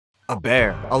a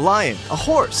bear, a lion, a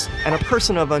horse, and a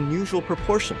person of unusual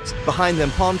proportions. Behind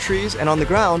them, palm trees, and on the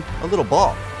ground, a little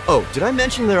ball. Oh, did I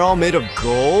mention they're all made of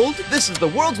gold? This is the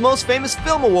world's most famous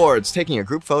film awards, taking a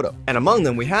group photo. And among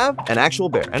them we have an actual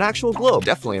bear, an actual globe,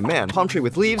 definitely a man, palm tree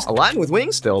with leaves, a lion with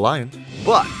wings, still a lion.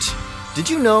 But did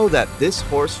you know that this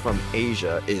horse from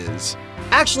Asia is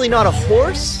actually not a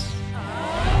horse?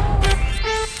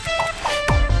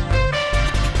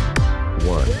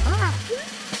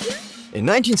 In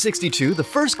 1962, the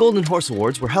first Golden Horse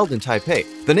Awards were held in Taipei.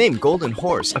 The name Golden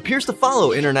Horse appears to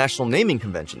follow international naming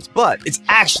conventions, but it's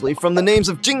actually from the names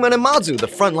of Jingmen and Mazu, the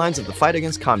front lines of the fight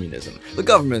against communism. The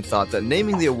government thought that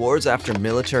naming the awards after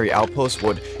military outposts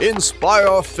would inspire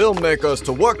filmmakers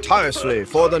to work tirelessly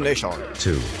for the nation.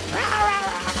 2.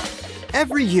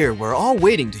 Every year, we're all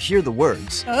waiting to hear the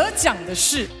words 得奖的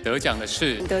是 得奖的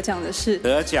是 得奖的是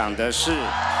得奖的是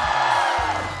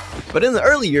But in the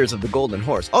early years of the Golden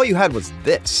Horse, all you had was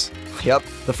this. Yup,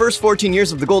 the first 14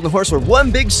 years of the Golden Horse were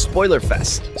one big spoiler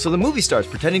fest. So the movie stars,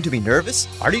 pretending to be nervous,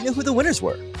 already knew who the winners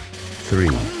were. 3.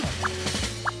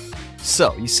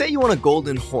 So, you say you want a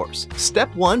Golden Horse.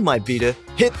 Step 1 might be to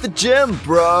hit the gym,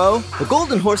 bro! The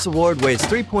Golden Horse Award weighs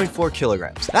 3.4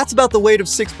 kilograms. That's about the weight of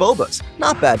 6 bobas.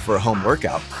 Not bad for a home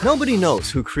workout. Nobody knows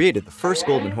who created the first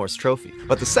Golden Horse trophy,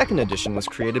 but the second edition was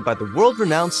created by the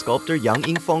world-renowned sculptor Yang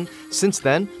Yingfeng. Since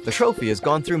then, the trophy has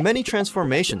gone through many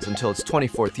transformations until its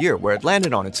 24th year, where it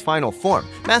landed on its final form,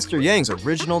 Master Yang's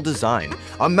original design.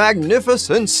 A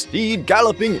magnificent steed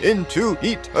galloping into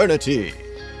eternity.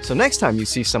 So next time you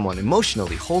see someone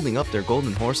emotionally holding up their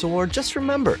Golden Horse Award, just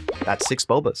remember, that's 6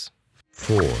 bobas.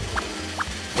 4.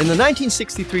 In the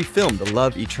 1963 film The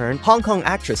Love Eterned, Hong Kong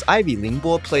actress Ivy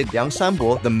Lingbo played Yang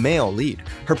Sanbo, the male lead.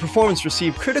 Her performance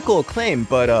received critical acclaim,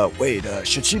 but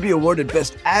should she be awarded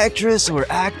Best Actress or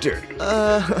Actor?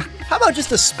 How about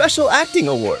just a Special Acting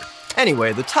Award?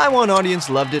 Anyway, the Taiwan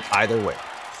audience loved it either way.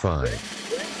 5.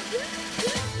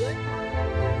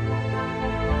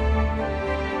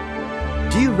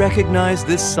 Do you recognize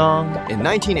this song? In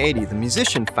 1980, the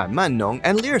musician Fan Man-nong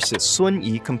and lyricist Sun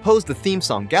Yi composed the theme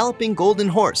song Galloping Golden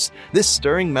Horse. This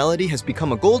stirring melody has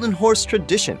become a Golden Horse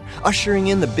tradition, ushering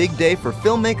in the big day for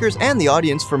filmmakers and the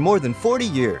audience for more than 40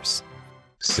 years.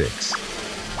 6.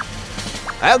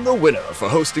 And the winner for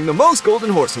hosting the most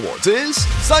Golden Horse Awards is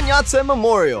Sun Yat-sen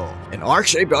Memorial, an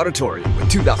arc-shaped auditorium with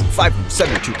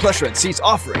 2,572 plush-red seats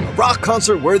offering a rock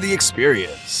concert-worthy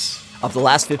experience. Of the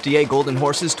last 58 Golden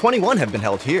Horses, 21 have been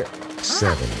held here.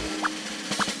 7.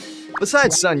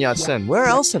 Besides Sun Yat-sen, where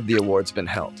else have the awards been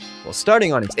held? Well,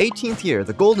 starting on its 18th year,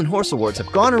 the Golden Horse Awards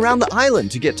have gone around the island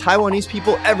to get Taiwanese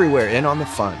people everywhere in on the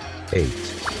fun. 8.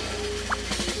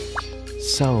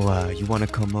 So, you wanna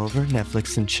come over,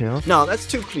 Netflix and chill? No, that's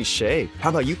too cliche.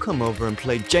 How about you come over and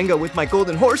play Jenga with my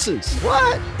Golden Horses?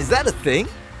 What? Is that a thing?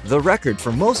 The record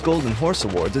for most Golden Horse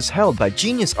Awards is held by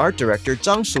genius art director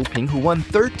Zhang Shuping, who won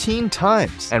 13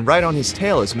 times. And right on his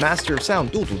tail is Master of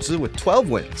Sound Du Duzhi with 12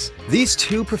 wins. These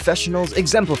two professionals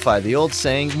exemplify the old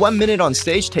saying, 1 minute on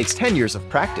stage takes 10 years of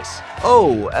practice.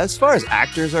 Oh, as far as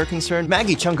actors are concerned,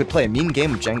 Maggie Cheung could play a mean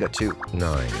game of Jenga too.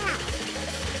 9.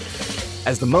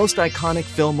 As the most iconic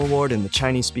film award in the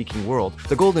Chinese-speaking world,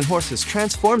 the Golden Horse has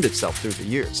transformed itself through the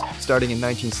years. Starting in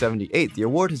 1978, the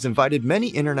award has invited many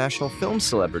international film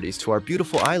celebrities to our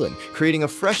beautiful island, creating a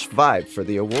fresh vibe for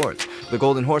the awards. The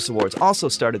Golden Horse Awards also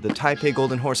started the Taipei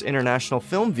Golden Horse International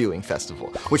Film Viewing Festival,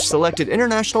 which selected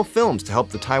international films to help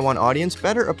the Taiwan audience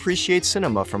better appreciate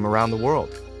cinema from around the world.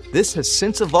 This has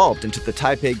since evolved into the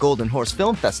Taipei Golden Horse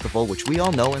Film Festival, which we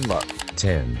all know and love.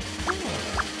 10.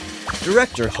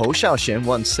 Director Hou Xiaoxian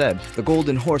once said, "The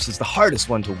Golden Horse is the hardest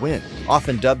one to win."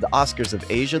 Often dubbed the Oscars of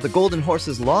Asia, the Golden Horse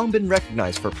has long been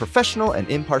recognized for professional and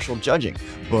impartial judging.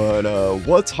 But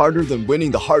what's harder than winning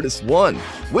the hardest one?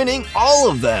 Winning all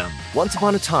of them! Once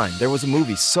upon a time, there was a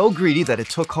movie so greedy that it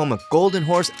took home a Golden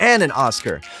Horse and an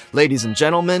Oscar. Ladies and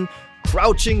gentlemen,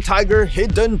 Crouching Tiger,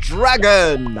 Hidden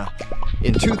Dragon!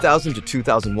 In 2000 to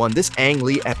 2001, this Ang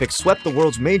Lee epic swept the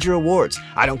world's major awards.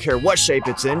 I don't care what shape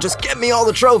it's in, just get me all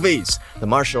the trophies! The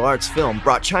martial arts film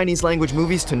brought Chinese language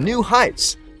movies to new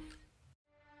heights.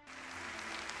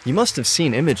 You must have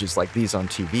seen images like these on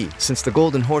TV, since the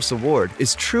Golden Horse Award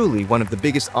is truly one of the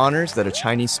biggest honors that a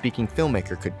Chinese-speaking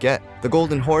filmmaker could get. The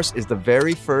Golden Horse is the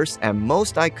very first and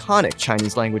most iconic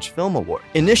Chinese language film award.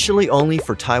 Initially only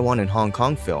for Taiwan and Hong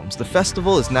Kong films, the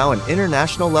festival is now an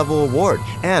international level award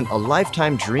and a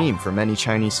lifetime dream for many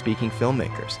Chinese-speaking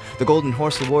filmmakers. The Golden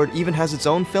Horse Award even has its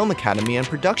own film academy and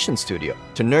production studio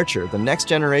to nurture the next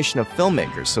generation of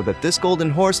filmmakers so that this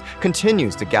Golden Horse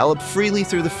continues to gallop freely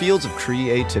through the fields of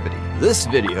creativity. creativity. This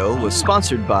video was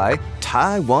sponsored by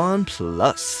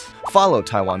TaiwanPlus. Follow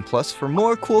TaiwanPlus for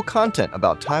more cool content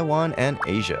about Taiwan and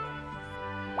Asia.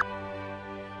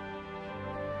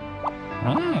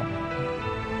 Ah.